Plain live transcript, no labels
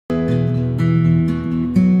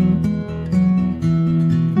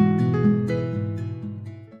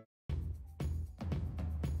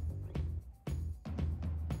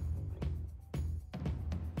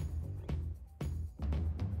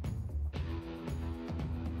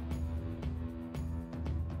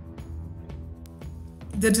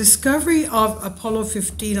The discovery of Apollo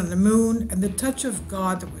 15 on the moon and the touch of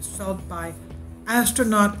God that was felt by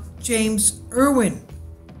astronaut James-Irwin.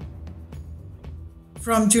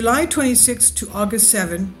 From July 26 to August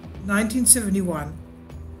 7, 1971,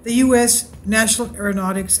 the U.S. National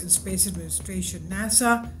Aeronautics and Space Administration,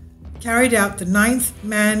 NASA, carried out the 9th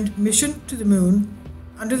manned mission to the moon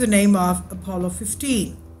under the name of Apollo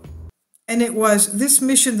 15. And it was this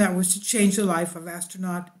mission that was to change the life of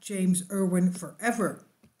astronaut James-Irwin forever.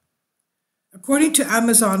 According to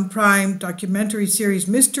Amazon Prime documentary series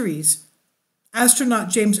Mysteries, astronaut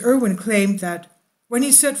James-Irwin claimed that when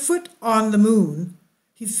he set foot on the moon,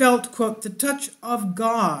 he felt, quote, the touch of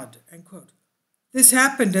God, end quote. This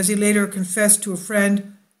happened, as he later confessed to a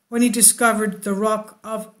friend, when he discovered the rock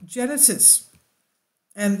of Genesis.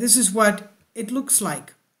 And this is what it looks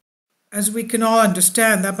like. As we can all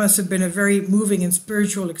understand, that must have been a very moving and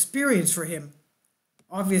spiritual experience for him,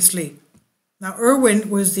 obviously. Now,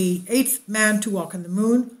 Irwin was the 8th man to walk on the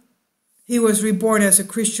moon. He was reborn as a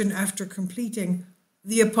Christian after completing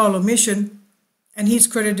the Apollo mission, and he's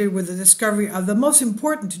credited with the discovery of the most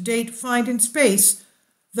important to date find in space,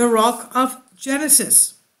 the rock of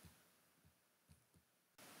Genesis.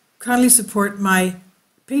 Kindly support my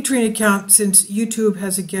Patreon account since YouTube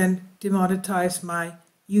has again demonetized my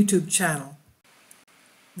YouTube channel.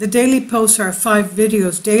 The daily posts are 5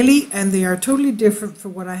 videos daily, and they are totally different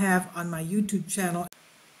from what I have on my YouTube channel.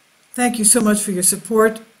 Thank you so much for your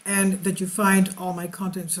support and that you find all my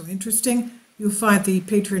content so interesting. You'll find the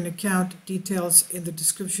Patreon account details in the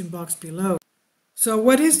description box below. So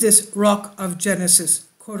what is this rock of Genesis,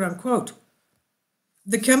 quote unquote?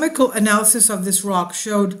 The chemical analysis of this rock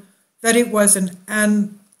showed that it was an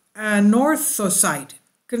anorthosite,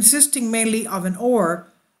 consisting mainly of an ore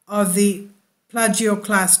of the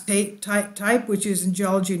plagioclase type, which is in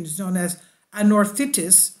geology is known as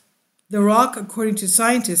anorthitis. The rock, according to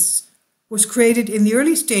scientists, was created in the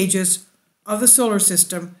early stages of the solar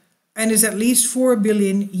system and is at least 4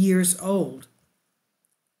 billion years old.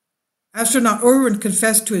 Astronaut Irwin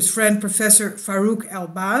confessed to his friend Professor Farouk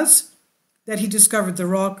El-Baz that he discovered the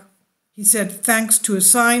rock. He said, thanks to a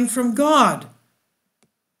sign from God.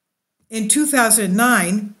 In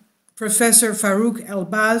 2009, Professor Farouk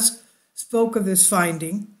El-Baz spoke of this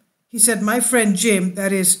finding. He said, my friend Jim,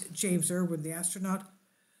 that is James-Irwin, the astronaut,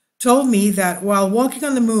 told me that while walking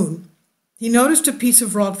on the moon, he noticed a piece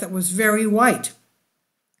of rock that was very white.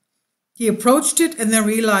 He approached it and then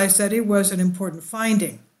realized that it was an important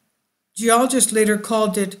finding. Geologists later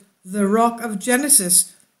called it the rock of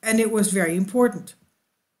Genesis, and it was very important.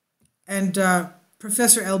 And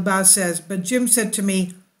Professor El-Baz says, but Jim said to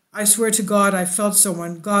me, I swear to God, I felt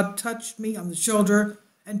someone. God touched me on the shoulder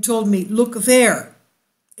and told me, look there.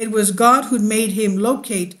 It was God who made him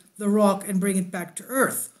locate the rock and bring it back to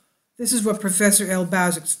Earth. This is what Professor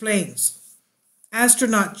El-Baz explains.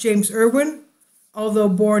 Astronaut James-Irwin, although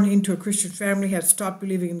born into a Christian family, had stopped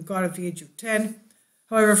believing in God at the age of 10.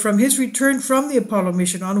 However, from his return from the Apollo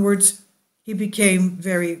mission onwards, he became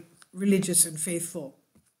very religious and faithful.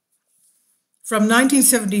 From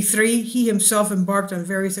 1973, he himself embarked on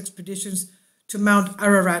various expeditions to Mount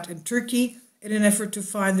Ararat in Turkey in an effort to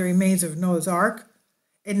find the remains of Noah's Ark.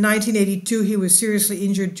 In 1982, he was seriously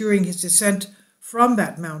injured during his descent from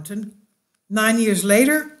that mountain. 9 years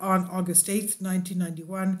later, on August 8,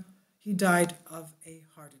 1991, he died of a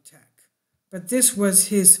heart attack. But this was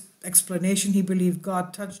his explanation. He believed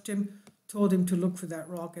God touched him, told him to look for that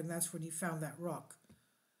rock, and that's when he found that rock.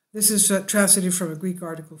 This is translated from a Greek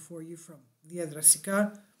article for you from the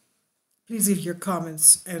Adressica. Please leave your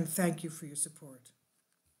comments, and thank you for your support.